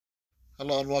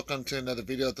Hello and welcome to another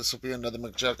video. This will be another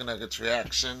Mcjuggernuggets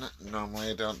reaction. Normally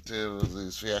I don't do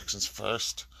these reactions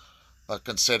first, but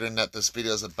considering that this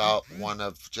video is about one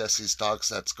of Jesse's dogs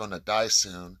that's going to die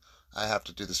soon, I have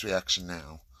to do this reaction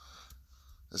now.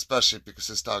 Especially because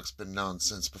this dog's been known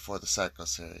since before the Psycho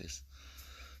series.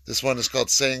 This one is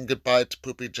called Saying Goodbye to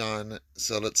PoopyJohn,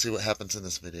 so let's see what happens in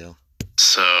this video.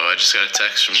 So I just got a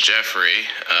text from Jeffrey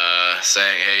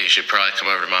saying, hey, you should probably come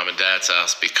over to Mom and Dad's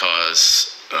house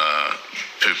because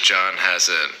PoopyJohn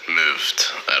hasn't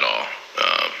moved at all.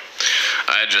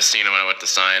 I had just seen him when I went to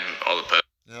sign all the posts.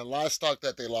 The last dog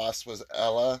that they lost was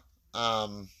Ella.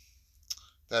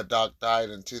 That dog died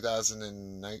in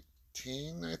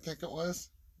 2019, I think it was.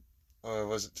 Or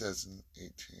was it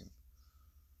 2018?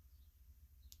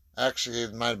 Actually,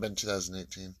 it might have been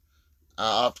 2018.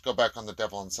 I'll have to go back on the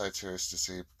Devil Inside series to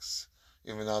see, because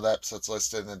even though that episode's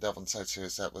listed in the Devil Inside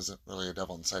series, that wasn't really a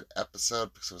Devil Inside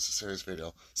episode, because it was a series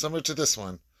video. Similar to this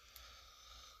one.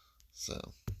 So.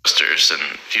 And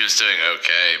he was doing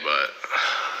okay, but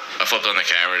I flipped on the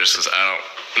camera just because I don't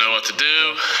know what to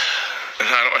do. And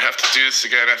I don't have to do this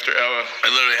again after Ella. I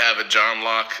literally have a John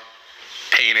Locke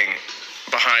painting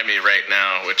behind me right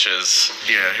now, which is,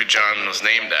 who John was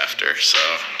named after. So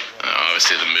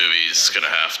obviously the movie's gonna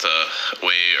have to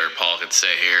wait, or Paul could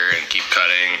stay here and keep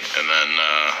cutting, and then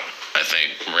I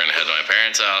think we're gonna head to my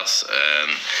parents' house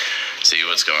and see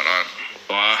what's going on.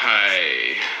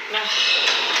 Why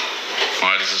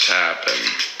does this happen?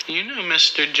 You know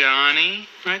Mr. Johnny,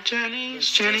 right,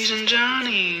 Johnny's? Johnny's and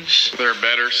Johnny's. They're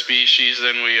better species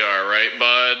than we are, right,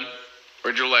 bud?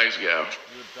 Where'd your legs go?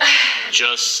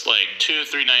 Just like 2 or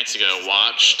 3 nights ago,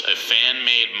 watched a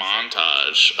fan-made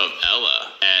montage of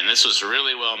Ella, and this was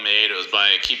really well made. It was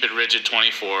by Keep It Rigid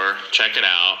 24. Check it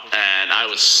out. And I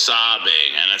was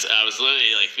sobbing, and I was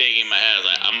literally like thinking in my head,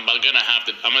 like, I'm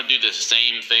gonna do the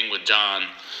same thing with John.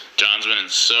 John's been in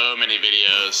so many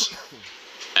videos,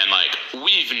 and like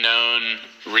we've known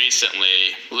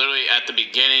recently, literally at the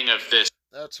beginning of this.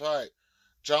 That's right.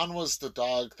 John was the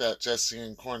dog that Jesse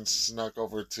and Corn snuck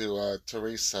over to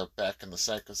Teresa back in the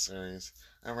Psycho series.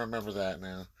 I remember that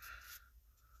now.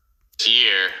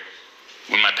 Year,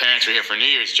 when my parents were here for New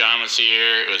Year's, John was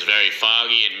here. It was very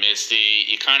foggy and misty.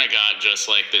 You kind of got just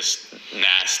like this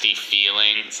nasty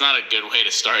feeling. It's not a good way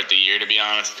to start the year, to be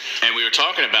honest. And we were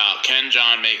talking about, can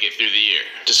John make it through the year?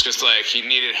 Just because like he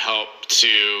needed help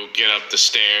to get up the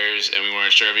stairs, and we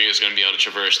weren't sure if he was going to be able to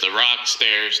traverse the rock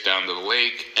stairs down to the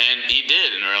lake. And he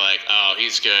did, and we were like, oh,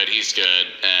 he's good.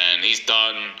 And he's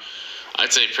done,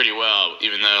 I'd say, pretty well,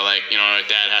 even though, like, my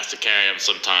dad has to carry him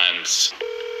sometimes.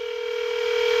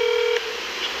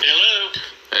 Hello?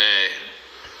 Hey.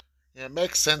 Yeah, it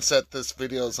makes sense that this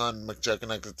video is on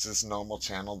Mcjuggernuggets' normal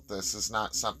channel. This is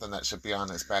not something that should be on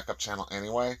his backup channel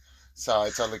anyway. So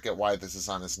I totally get why this is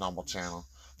on his normal channel.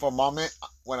 For a moment,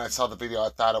 when I saw the video, I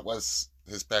thought it was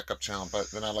his backup channel. But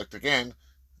then I looked again.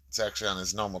 It's actually on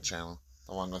his normal channel.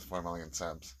 The one with 4 million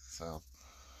subs. So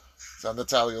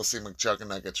that's how you'll see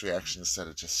Mcjuggernuggets reaction instead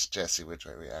of just Jesse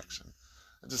Ridgway reaction.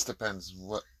 It just depends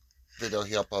what video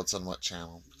he uploads on what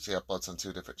channel. So he uploads on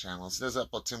 2 different channels. He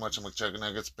doesn't upload too much on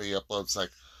Mcjuggernuggets, but he uploads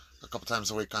like a couple times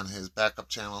a week on his backup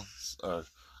channel. Or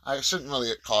I shouldn't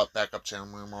really call it backup channel,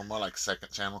 more like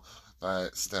second channel,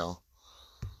 but still.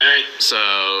 Alright,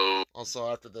 so also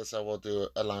after this I will do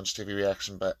a Lounge TV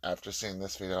reaction, but after seeing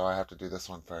this video I have to do this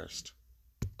one first.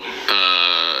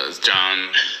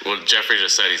 John, well, Jeffrey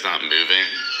just said he's not moving.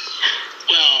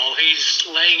 Well, he's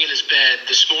laying in his bed.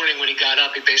 This morning when he got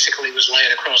up, he basically was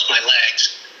laying across my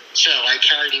legs. So I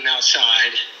carried him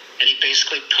outside, and he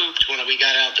basically pooped when we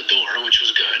got out the door, which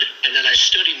was good. And then I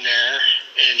stood him there,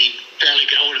 and he barely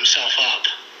could hold himself up.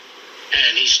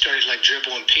 And he started like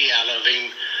dribbling pee out of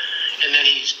him. And then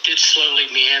he did slowly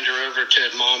meander over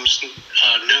to Mom's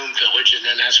gnome village, and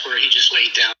then that's where he just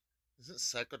laid down. Isn't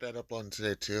Psycho Dad uploading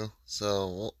today too?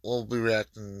 So we'll be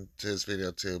reacting to his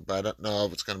video too, but I don't know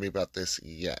if it's going to be about this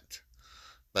yet.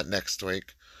 But next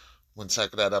week, when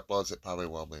Psycho Dad uploads, it probably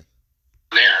will be.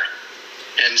 There.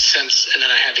 And then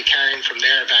I had to carry him from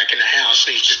there back in the house,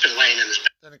 and he's just been laying in his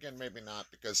bed. Then again, maybe not,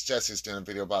 because Jesse's doing a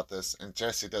video about this, and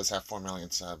Jesse does have 4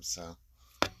 million subs, so.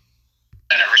 And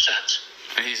ever since.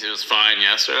 He was fine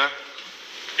yesterday?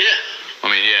 Yeah. I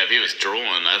mean, yeah, if he was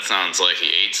drooling, that sounds like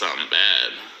he ate something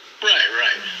bad.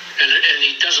 Right. And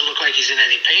he doesn't look like he's in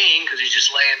any pain because he's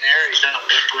just laying there. He's not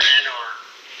whimpering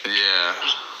or... Yeah.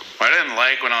 I didn't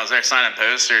like when I was there signing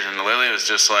posters, and Lily was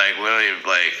just like,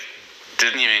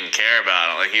 didn't even care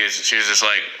about it. Like, she was just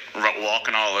like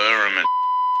walking all over him and...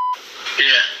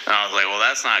 Yeah. And I was like, well,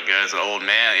 that's not good as an old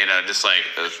man, just like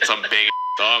some big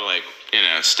dog, like,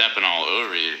 stepping all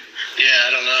over you. Yeah,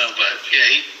 I don't know, but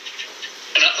yeah,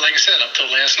 like I said, up till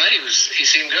last night, he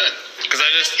seemed good. Because I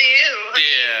just... To you.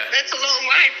 Yeah. That's a long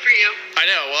ride for you. I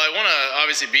know. Well, I want to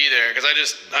obviously be there because I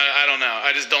don't know.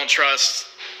 I just don't trust.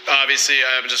 Obviously,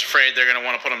 I'm just afraid they're going to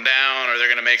want to put him down or they're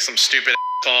going to make some stupid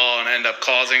call and end up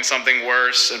causing something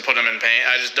worse and put him in pain.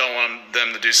 I just don't want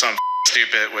them to do something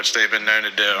stupid, which they've been known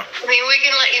to do. I mean, we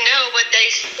can let you know what they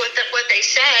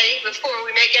say before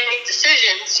we make any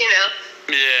decisions, you know.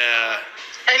 Yeah.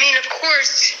 I mean, of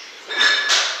course,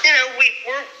 you know,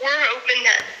 we're open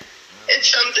that it's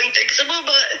something fixable,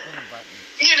 but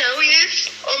you know, he is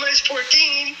almost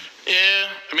 14. Yeah,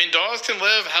 I mean, dogs can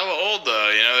live hella old though.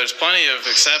 You know, there's plenty of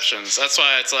exceptions. That's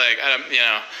why it's like, I don't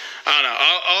know.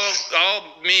 I'll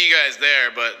meet you guys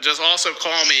there, but just also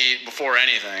call me before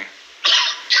anything.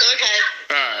 Okay.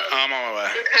 All right, I'm on my way.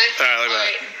 Okay. All right, All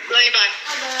right. Love you, bye.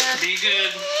 Be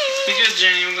good,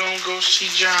 Jenny. We're gonna go see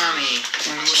Johnny.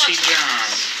 We're gonna go see John.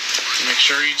 Make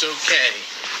sure he's okay.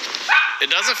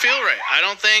 It doesn't feel right. I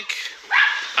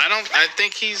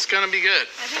think he's gonna be good.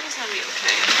 I think it's gonna be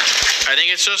okay. I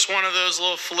think it's just one of those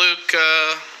little fluke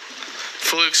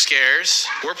scares.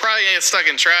 We're probably gonna get stuck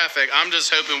in traffic. I'm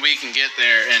just hoping we can get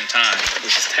there in time.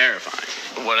 This is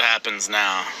terrifying. What happens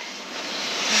now?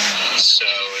 So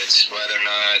it's whether or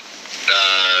not,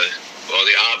 well,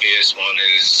 the obvious one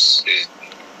is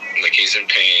like he's in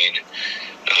pain.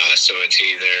 So it's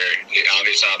either the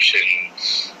obvious option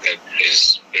that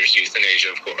is there's euthanasia,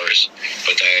 of course,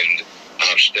 but then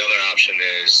the other option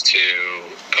is to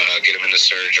get him into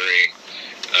surgery,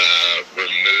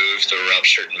 remove the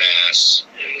ruptured mass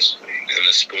in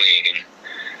the spleen,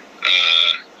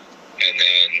 and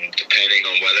then depending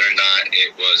on whether or not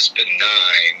it was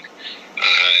benign,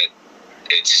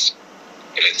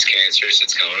 if it's cancerous,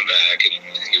 it's coming back, and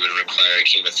he would require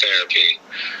chemotherapy,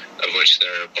 of which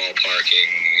they're ballparking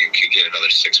you could get another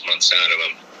 6 months out of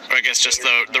him. I guess just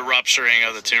the rupturing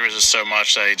of the tumors is so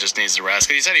much that he just needs to rest.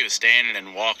 'Cause he said he was standing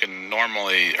and walking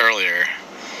normally earlier.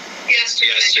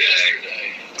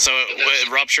 Yesterday. So it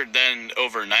ruptured then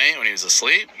overnight when he was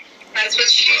asleep? That's what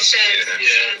she said.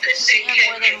 Yeah. It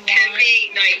can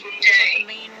be night and day.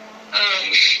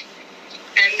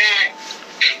 And that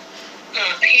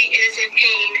he is in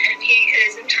pain and he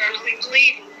is internally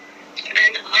bleeding.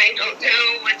 And I don't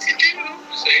know what to do.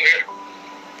 Same here.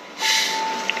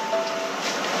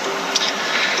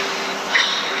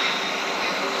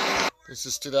 This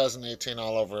is 2018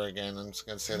 all over again. I'm just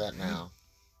going to say that now.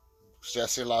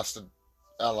 Jesse lost to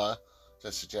Ella,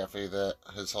 Jesse Jeffrey,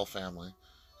 his whole family,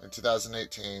 in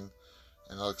 2018.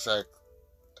 And it looks like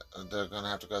they're going to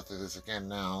have to go through this again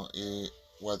now.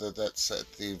 Whether that's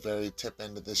at the very tip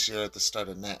end of this year or at the start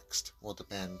of next will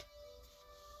depend.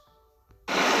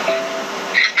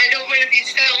 I don't want to be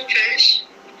selfish.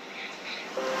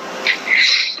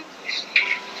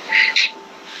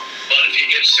 But if he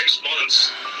gets 6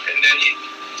 months, and then he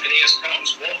has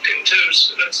problems walking too,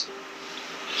 so that's...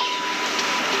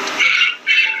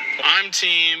 I'm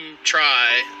team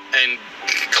try and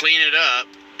clean it up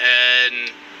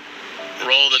and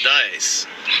roll the dice.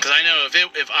 Because I know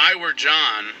if I were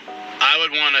John, I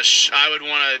would want a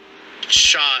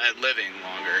shot at living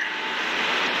longer.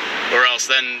 Or else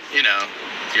then, you're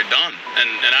done.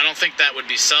 And I don't think that would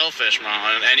be selfish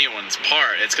on anyone's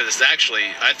part. It's because it's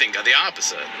actually, I think, the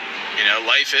opposite.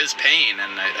 Life is pain,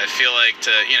 and I feel like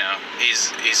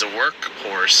he's a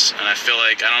workhorse, and I feel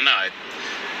like, I don't know,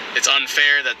 it's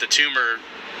unfair that the tumor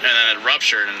and then it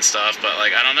ruptured and stuff, but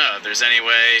I don't know if there's any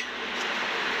way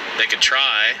they could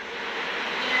try.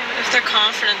 Yeah, if they're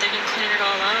confident they can clean it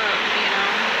all up,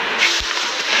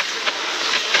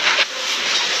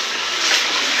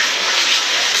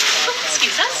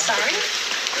 Excuse us, sorry.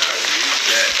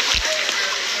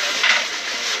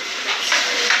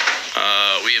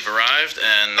 We have arrived,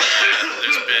 and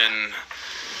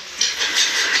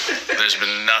there's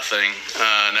been nothing,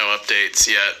 no updates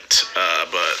yet,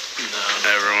 but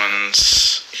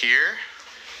everyone's here.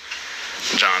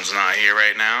 John's not here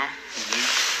right now,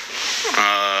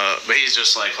 but he's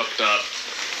just hooked up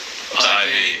to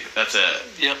IV. That's it.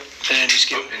 Yep, and he's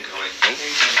getting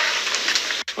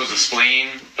Was the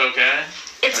spleen okay?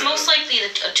 It's most likely a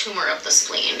tumor of the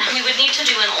spleen. We would need to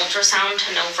do an ultrasound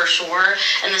to know for sure,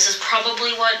 and this is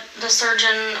probably what the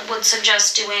surgeon would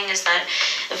suggest doing, is that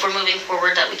if we're moving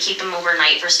forward that we keep him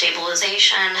overnight for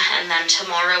stabilization, and then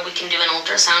tomorrow we can do an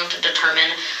ultrasound to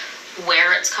determine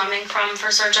where it's coming from for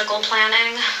surgical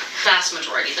planning. Vast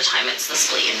majority of the time it's the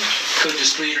spleen. Could the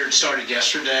spleen have started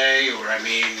yesterday, or do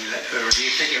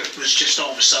you think it was just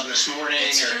all of a sudden this morning?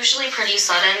 It's usually pretty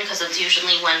sudden, because it's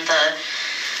usually when the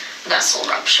vessel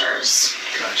ruptures.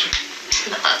 Gotcha.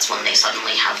 But that's when they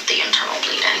suddenly have the internal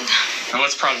bleeding. And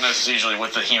what's prognosis usually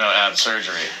with the hemo ab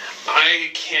surgery? I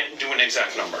can't do an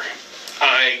exact number.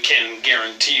 I can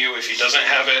guarantee you if he doesn't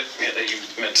have it,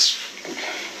 it's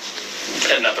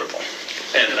inevitable.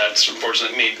 And that's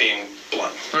unfortunately me being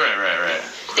blunt. Right.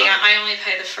 Yeah, I only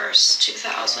pay the first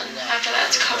 2,000. After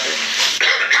that's covered.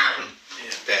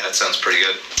 Yeah, that sounds pretty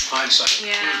good. Hindsight.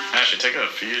 Yeah. Actually, take a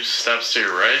few steps to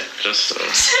your right. Just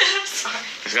Sorry.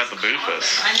 he's got the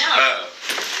boofus. I know.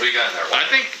 What you got in there? I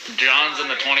think John's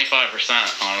in the 25%,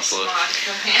 honestly.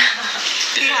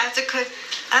 Yeah, that's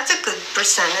a good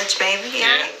percentage, maybe.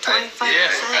 Yeah, 25%.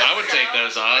 I would take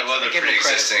those odds. Well, the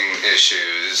pre-existing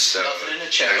issues, so Nothing in the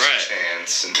there's chat. a Right.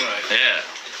 chance. And Yeah.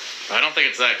 I don't think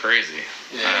it's that crazy.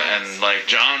 And like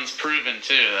John's proven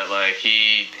too that like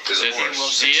he is a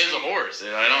horse.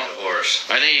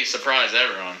 I think he surprised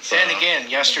everyone. So. And again,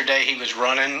 yesterday he was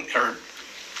running or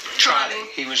trotting.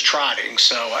 He was trotting.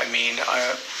 So I mean,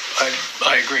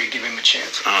 I agree. Give him a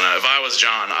chance. I don't know. If I was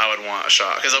John, I would want a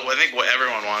shot because I think what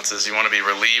everyone wants is you want to be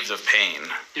relieved of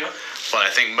pain. Yep. But I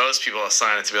think most people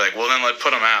assign it to be like, well, then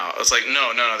put them out. It's like,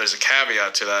 no. There's a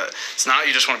caveat to that. It's not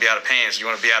you just want to be out of pain. It's you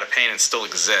want to be out of pain and still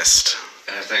exist.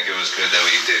 And I think it was good that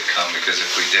we did come because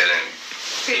if we didn't,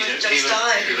 He would just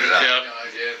die. he would have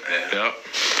died. Yep.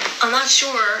 I'm not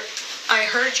sure I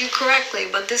heard you correctly,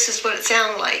 but this is what it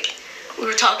sounded like. We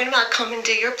were talking about coming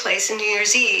to your place on New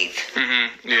Year's Eve.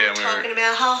 Mm-hmm. Yeah. Talking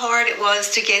about how hard it was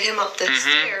to get him up the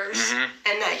stairs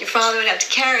and that your father would have to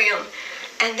carry him.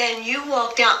 And then you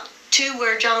walked out to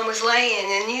where John was laying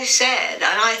and you said, and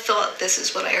I thought this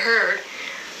is what I heard,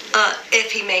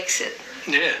 if he makes it.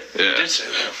 Yeah. You did say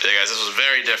that. Yeah, guys, this was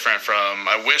very different from.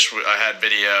 I wish I had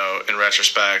video in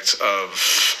retrospect of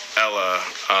Ella,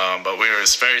 but we were in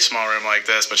a very small room like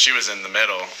this, but she was in the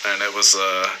middle, and it was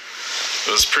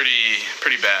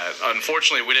pretty bad.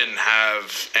 Unfortunately, we didn't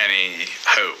have any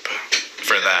hope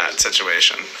for that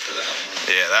situation.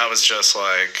 Yeah, that was just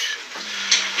like,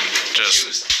 She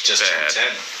was just bad.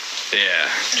 turned 10. Yeah.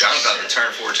 John's about to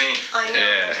turn 14. I know.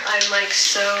 Yeah. I'm like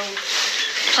so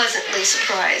pleasantly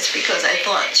surprised because I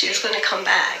thought she was going to come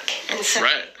back. And so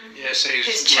Right. Yes, he's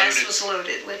his chest loaded. was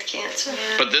loaded with cancer.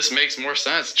 But this makes more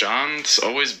sense. John's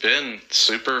always been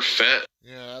super fit.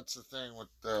 Yeah, that's the thing with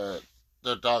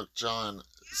their dog John.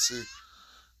 See,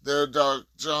 their dog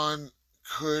John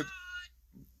could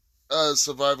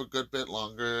survive a good bit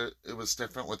longer. It was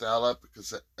different with Ella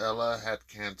because Ella had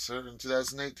cancer in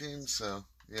 2018, so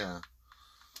yeah.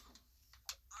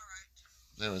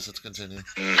 Anyways, let's continue.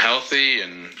 And healthy,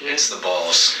 and It's the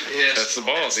balls. Yes. that's the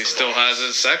balls. He still has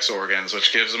his sex organs,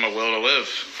 which gives him a will to live.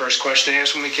 First question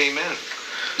asked when we came in.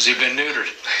 Has he been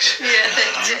neutered?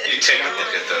 You take a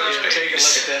look at those babies. Take a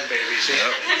look at them babies.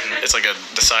 Yeah. It's like a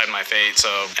decide my fate.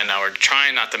 So, and now we're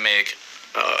trying not to make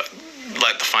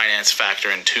let the finance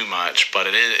factor in too much, but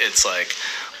it's like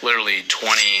literally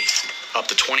up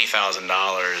to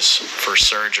 $20,000 for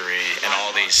surgery and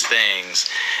all these things.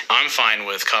 I'm fine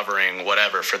with covering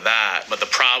whatever for that, but the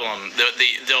problem,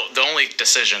 the only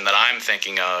decision that I'm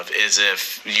thinking of is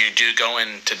if you do go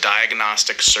into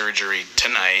diagnostic surgery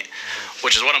tonight,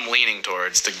 which is what I'm leaning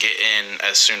towards, to get in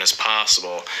as soon as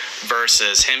possible,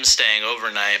 versus him staying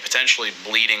overnight, potentially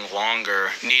bleeding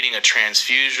longer, needing a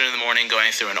transfusion in the morning,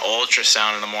 going through an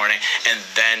ultrasound in the morning, and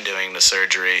then doing the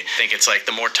surgery. I think it's like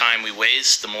the more time we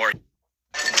waste, the more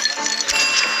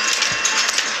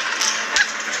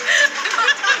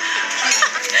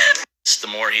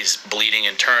he's bleeding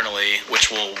internally, which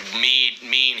will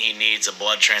mean he needs a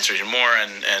blood transfusion more,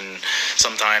 and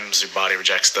sometimes your body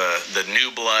rejects the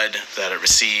new blood that it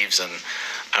receives, and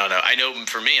I don't know. I know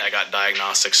for me, I got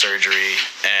diagnostic surgery,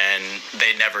 and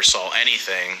they never saw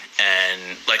anything,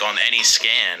 and like on any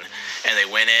scan, and they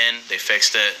went in, they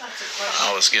fixed it,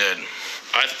 all was good.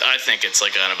 I think it's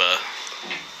like kind of a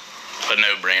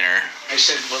no-brainer. I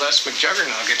said, well, that's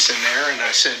Mcjuggernuggets in there. And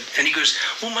I said, and he goes,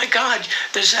 oh my God,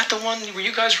 is that the one where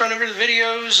you guys run over the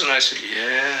videos? And I said,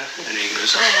 yeah. And he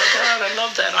goes, oh my God, I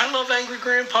love that. I love Angry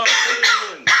Grandpa too.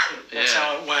 And that's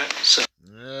how it went. So.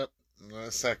 Yep,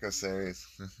 the second series.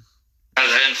 I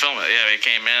didn't film it. Yeah, he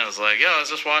came in and was like, yo, I was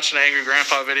just watching an Angry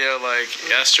Grandpa video like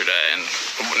yesterday, and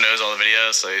knows all the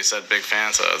videos, so he said big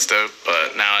fan, so it's dope.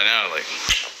 But now I know, like,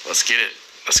 let's get it.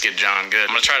 Let's get John good.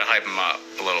 I'm gonna try to hype him up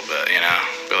a little bit, you know?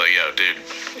 Be like, yo, dude,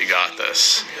 you got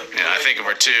this. You know, I think if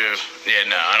we're too,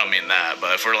 no, I don't mean that,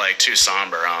 but if we're like too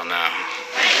somber, I don't know.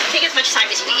 Take as much time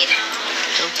as you need.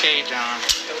 It's okay, John.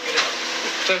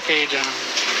 It's okay, John.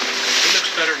 He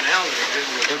looks better now than he did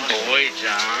with Good boy,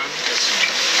 John.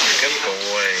 Good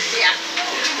boy. Yeah.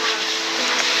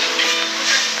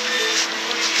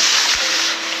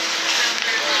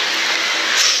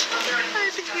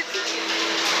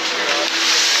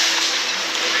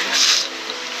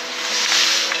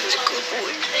 He's a good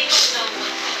boy.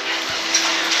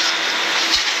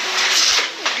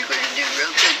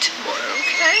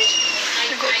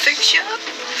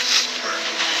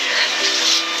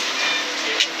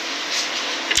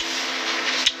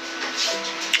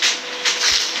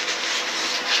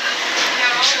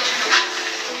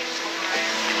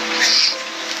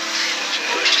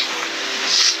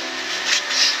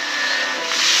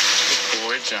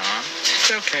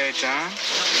 okay, John?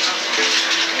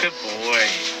 Good boy.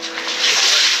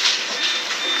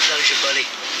 How's your buddy?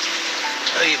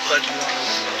 How you, bud?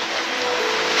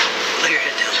 Lay your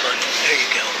head down, bud. There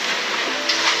you go.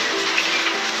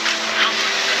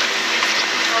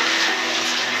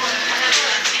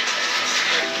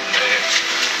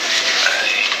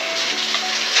 Hey.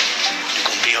 You're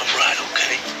gonna be alright,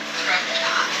 okay?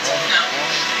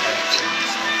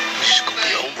 You're just gonna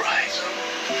be alright.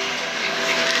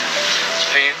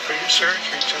 Paying for your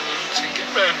surgery, John, so you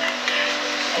get better.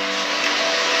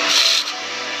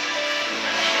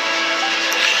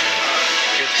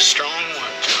 You're the strong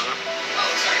one, John.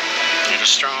 You're the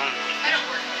strong one.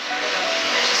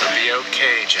 It'll be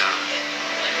okay, John.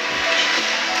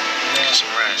 Get some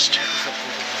rest.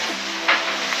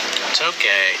 It's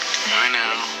okay. I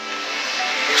know.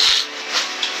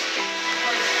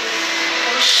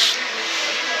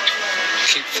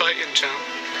 Keep fighting, John.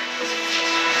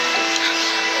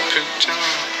 Poop,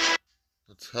 John.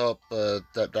 Let's hope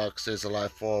that dog stays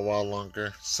alive for a while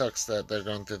longer. Sucks that they're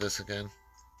going through this again.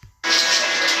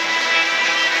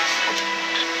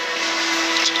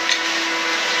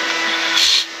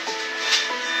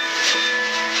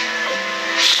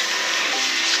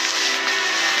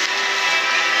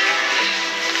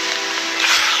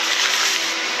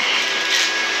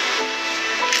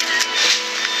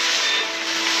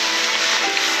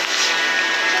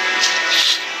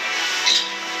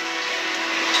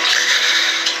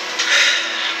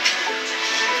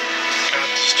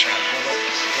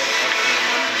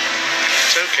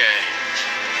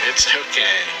 It's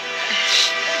okay.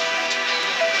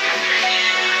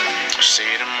 See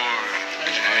you tomorrow,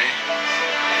 okay?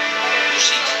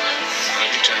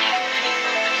 Love you, John.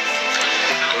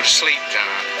 Go to sleep,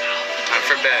 John. Time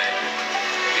for bed.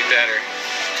 Be better.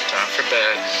 Time for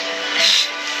bed.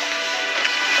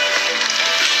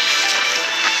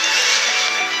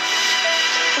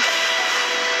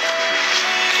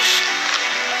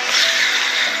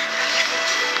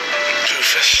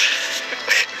 Doofus.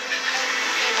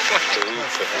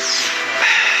 Doofus.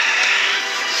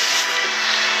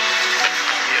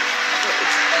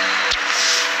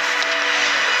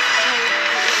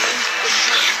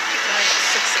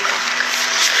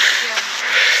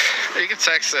 You can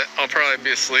text it. I'll probably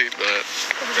be asleep, but.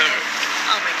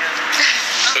 Oh my god.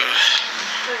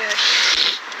 Okay.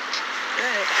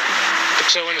 Good.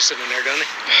 Looks so innocent in there, doesn't he?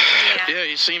 Yeah,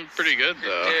 he seemed pretty good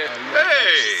though. Yeah.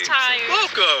 He's tired.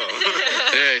 Welcome.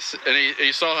 Yeah, and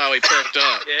you saw how he perked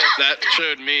up. Yeah. That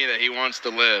showed me that he wants to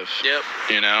live. Yep.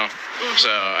 You know,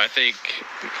 so I think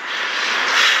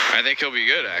he'll be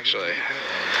good actually.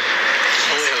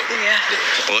 Yeah.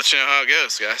 We'll let you know how it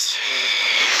goes, guys.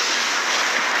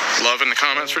 Love in the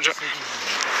comments for John.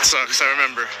 Sucks. I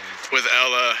remember with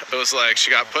Ella, it was like she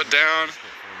got put down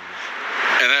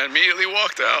and then immediately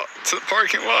walked out to the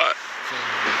parking lot.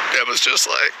 It was just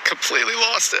like completely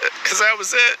lost it because that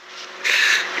was it,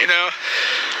 you know.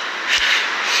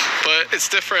 But it's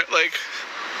different, like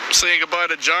saying goodbye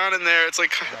to John in there. It's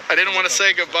like I didn't want to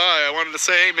say goodbye. I wanted to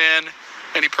say, hey man,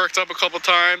 and he perked up a couple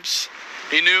times.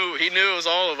 He knew it was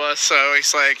all of us, so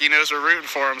he's like, he knows we're rooting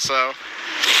for him, so,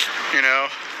 you know.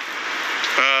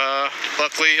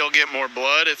 Luckily, he'll get more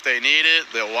blood if they need it.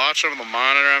 They'll watch him, they'll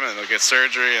monitor him, and they'll get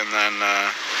surgery, and then,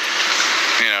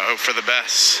 you know, hope for the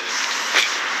best.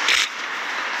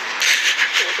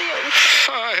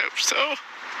 I hope so.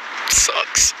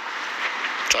 Sucks.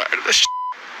 Tired of this shit.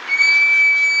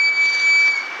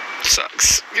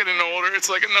 Sucks. Getting older, it's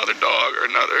like another dog or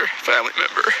another family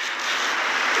member.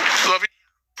 Love you.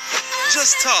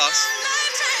 Just toss,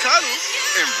 cuddle,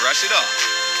 and brush it off.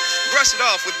 Brush it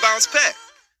off with Bounce Pet.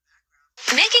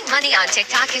 Making money on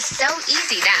TikTok is so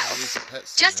easy now.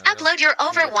 Just upload your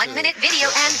over 1 minute video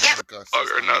and get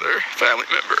Or another family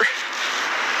member.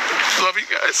 Love you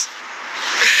guys.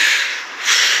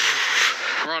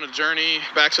 We're on a journey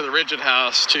back to the Rigid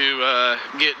House to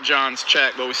get John's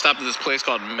check, but we stopped at this place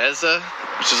called Meza,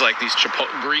 which is like these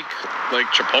Greek, like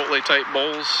Chipotle type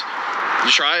bowls. Did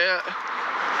you try it?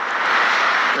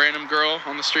 Random girl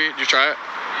on the street. Did you try it?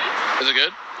 Is it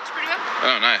good? It's pretty good.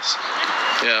 Oh, nice.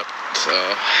 Yep. So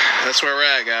that's where we're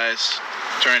at, guys.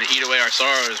 Trying to eat away our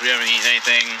sorrows. We haven't eaten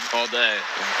anything all day.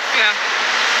 Yeah.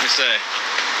 What do you say?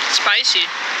 Spicy.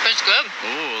 But it's good.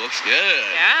 Ooh, looks good.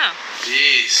 Yeah.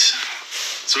 Jeez.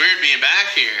 It's weird being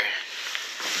back here.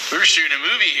 We were shooting a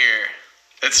movie here.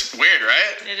 It's weird,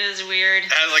 right? It is weird.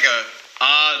 It has like a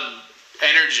odd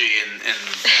energy in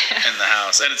the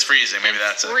house. And it's freezing. Maybe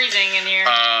that's it. Freezing in here.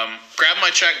 Grab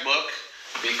my checkbook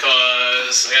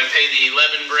because I gotta pay the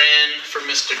 11 brand for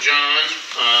Mr. John.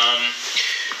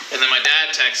 And then my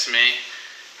dad texts me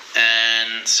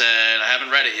and said, I haven't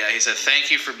read it yet. He said, thank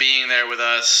you for being there with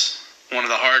us. One of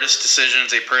the hardest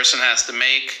decisions a person has to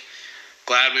make.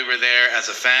 Glad we were there as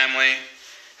a family.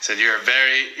 He said, you are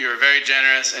very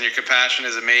generous and your compassion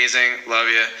is amazing. Love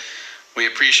you. We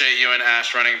appreciate you and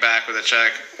Ash running back with a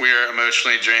check. We are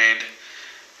emotionally drained.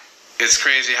 It's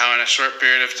crazy how in a short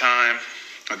period of time,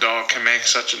 a dog can make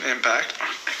such an impact on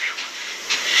everyone.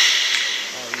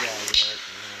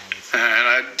 And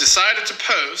I decided to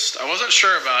post, I wasn't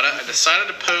sure about it, I decided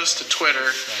to post to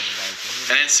Twitter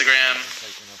and Instagram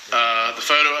the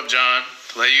photo of John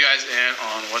to let you guys in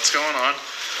on what's going on,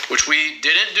 which we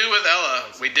didn't do with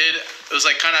Ella. We did, it was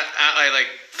like kind of, I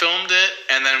like filmed it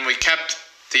and then we kept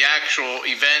the actual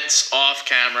events off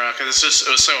camera because it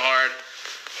was so hard.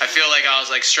 I feel like I was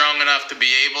like strong enough to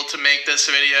be able to make this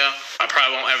video. I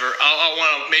probably won't ever, I'll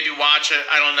want to maybe watch it,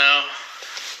 I don't know.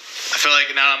 I feel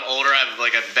like now I'm older, I have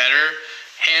like a better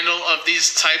handle of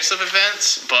these types of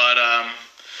events, but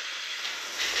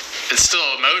it's still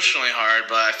emotionally hard,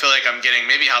 but I feel like I'm getting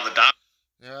maybe how the doctor.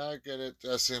 Yeah, I get it,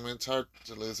 Jesse. I mean, it's hard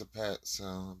to lose a pet, so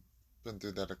I've been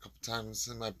through that a couple times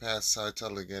in my past, so I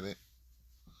totally get it.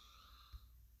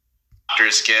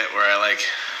 Doctors get where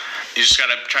you just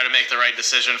gotta try to make the right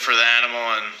decision for the animal,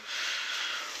 and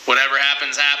whatever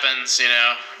happens, happens, you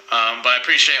know. But I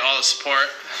appreciate all the support,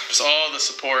 just all the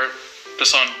support,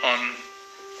 just on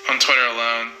Twitter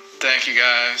alone. Thank you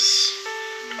guys.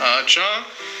 John?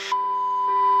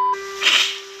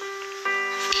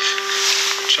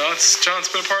 John's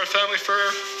been a part of the family for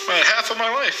half of my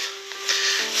life,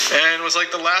 and was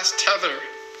like the last tether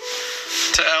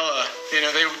to Ella. You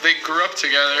know, they grew up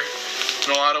together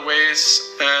in a lot of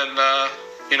ways, and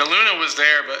you know, Luna was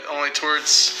there, but only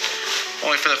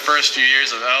for the first few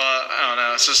years of Ella. I don't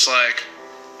know, it's just like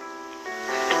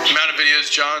the amount of videos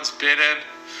John's been in,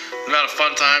 the amount of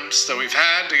fun times that we've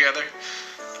had together.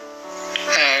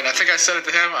 And I think I said it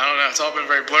to him, I don't know, it's all been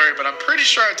very blurry, but I'm pretty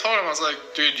sure I told him, I was like,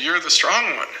 dude, you're the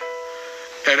strong one,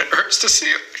 and it hurts to see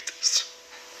it like this.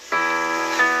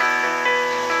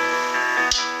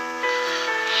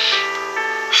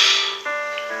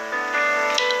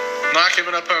 Not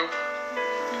giving up hope.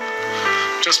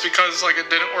 Just because it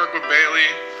didn't work with Bailey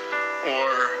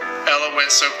or Ella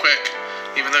went so quick.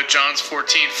 Even though John's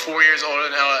 14, 4 years older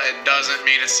than Ella, it doesn't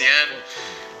mean it's the end.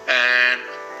 And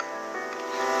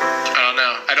I don't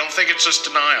know. I don't think it's just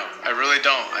denial. I really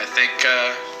don't. I think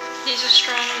he's a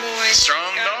strong boy.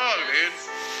 Strong dog, dude.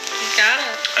 You got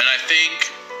it. And I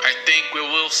think we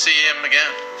will see him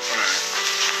again. All right.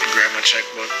 Grab my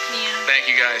checkbook. Yeah. Thank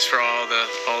you guys for all the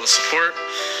support.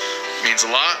 It means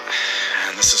a lot.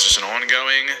 And this is just an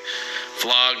ongoing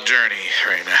vlog journey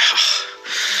right now.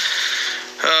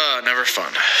 Never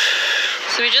fun.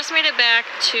 So we just made it back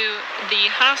to the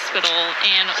hospital,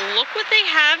 and look what they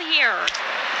have here.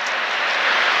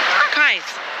 Guys,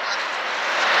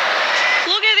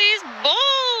 look at these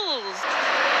bulls.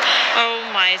 Oh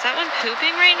my, is that one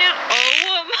pooping right now?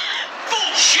 Oh my.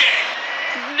 Bullshit!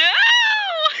 No!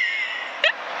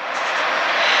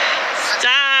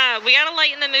 Stop. We gotta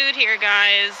lighten the mood here,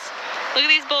 guys. Look at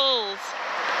these bulls.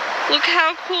 Look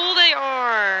how cool they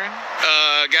are.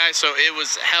 Guys, so it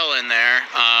was hell in there.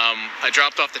 I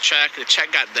dropped off the check. The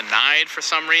check got denied for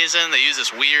some reason. They use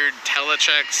this weird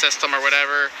telecheck system or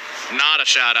whatever. Not a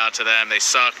shout out to them. They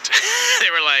sucked. They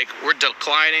were like, we're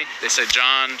declining. They said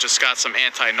John just got some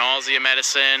anti-nausea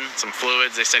medicine, some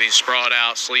fluids. They said he's sprawled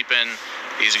out, sleeping.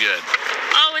 He's good.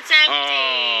 Oh, it's empty.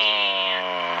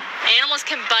 Oh. Animals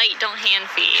can bite, don't hand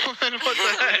feed. What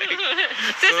the heck?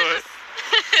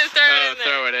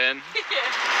 Throw it in.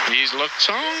 Yeah. He looks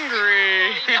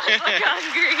hungry. He does look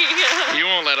hungry. You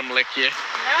won't let him lick you.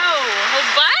 No,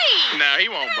 he'll bite. No, he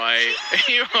won't bite.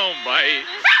 He won't bite.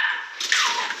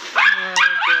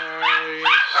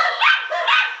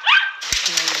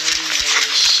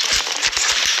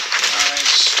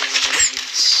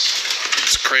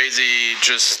 It's crazy,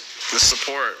 just the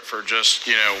support for just,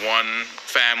 one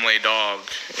family dog,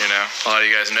 A lot of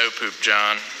you guys know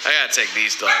PoopyJohn. I gotta take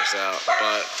these dogs out,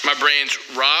 but my brain's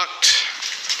rocked.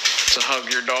 It's a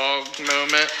hug your dog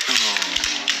moment.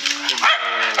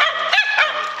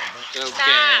 It's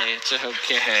okay, it's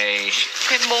okay.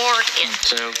 Good morning.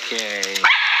 It's okay.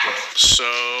 So,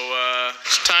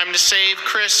 it's time to save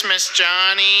Christmas,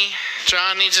 Johnny.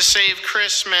 John needs to save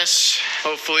Christmas.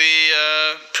 Hopefully,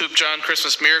 PoopyJohn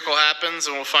Christmas miracle happens,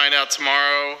 and we'll find out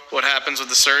tomorrow what happens with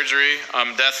the surgery.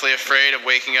 I'm deathly afraid of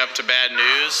waking up to bad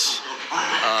news.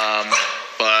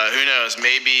 But who knows,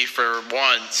 maybe for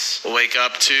once, we'll wake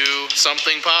up to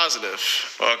something positive.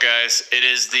 Well, guys, it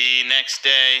is the next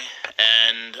day,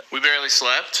 and we barely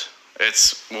slept.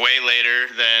 It's way later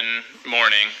than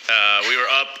morning. We were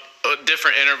up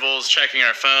different intervals checking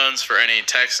our phones for any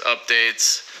text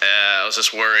updates. I was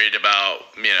just worried about,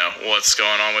 you know, what's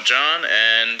going on with John,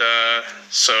 and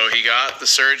so he got the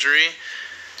surgery,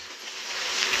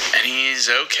 and he's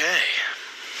okay.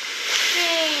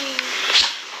 Yay.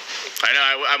 I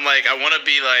know, I'm like, I want to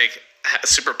be like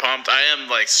super pumped. I am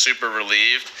like super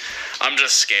relieved. I'm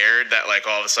just scared that like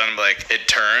all of a sudden like it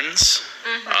turns.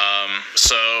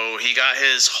 So he got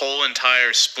his whole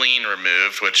entire spleen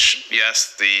removed, which,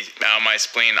 yes, my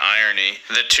spleen irony.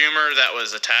 The tumor that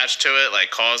was attached to it like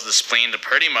caused the spleen to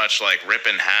pretty much like rip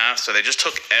in half. So they just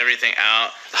took everything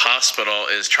out. The hospital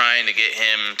is trying to get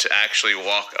him to actually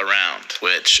walk around,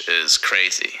 which is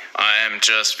crazy. I am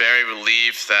just very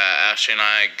relieved that Ashley and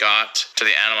I got to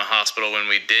the animal hospital when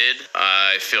we did.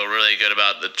 I feel really good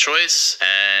about the choice,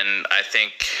 and I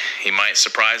think he might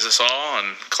surprise us all,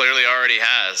 and clearly already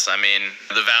has. I mean,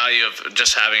 the value of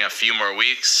just having a few more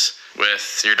weeks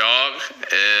with your dog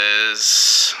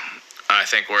is, I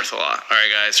think, worth a lot. All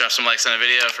right, guys, drop some likes on the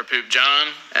video for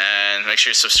PoopyJohn, and make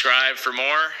sure you subscribe for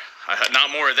more.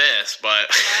 Not more of this, but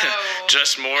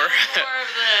just more More of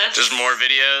this. just more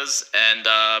videos. And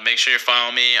make sure you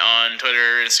follow me on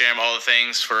Twitter, Instagram, all the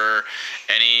things for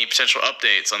any potential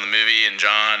updates on the movie and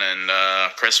John and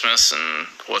Christmas and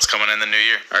what's coming in the new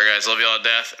year. All right, guys, love you all to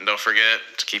death, and don't forget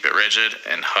to keep it rigid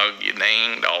and hug your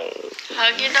dang dog.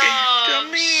 Hug your dog.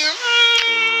 Come here.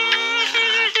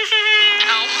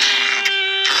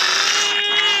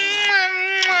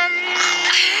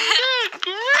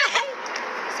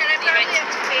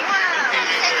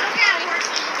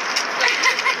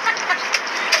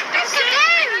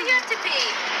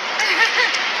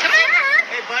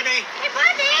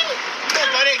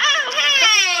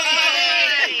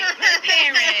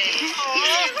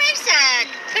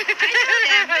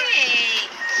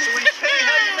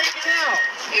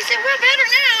 He said, we're better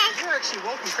now. You're actually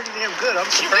walking pretty damn good. I'm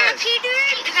Where surprised. pee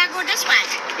doing? You gotta go this way.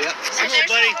 Yep. There's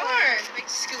buddy.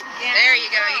 There you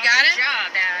go. You got it? Good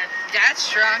job, Dad. That's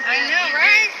strong. I know,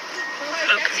 right?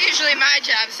 That's usually my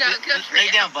job, so good for you.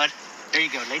 Lay down, bud. There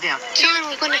you go. Lay down. John,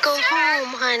 we're gonna go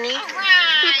home, honey. All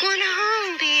right. We're going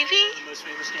home, baby.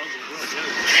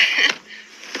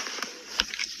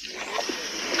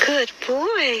 Good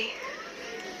boy.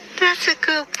 That's a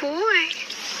good boy.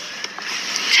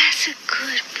 That's a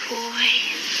good boy.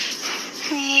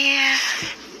 Yeah.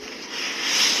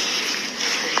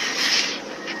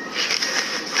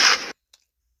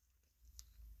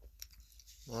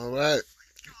 All right.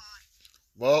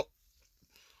 Well,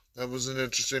 that was an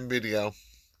interesting video.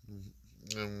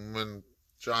 And when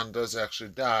John does actually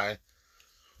die,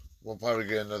 we'll probably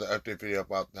get another update video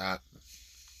about that.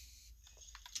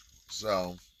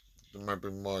 So, there might be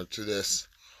more to this.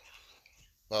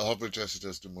 But hopefully Jesse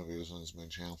does do more videos on his main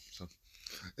channel. So,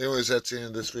 anyways, that's the end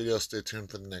of this video. Stay tuned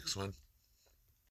for the next one.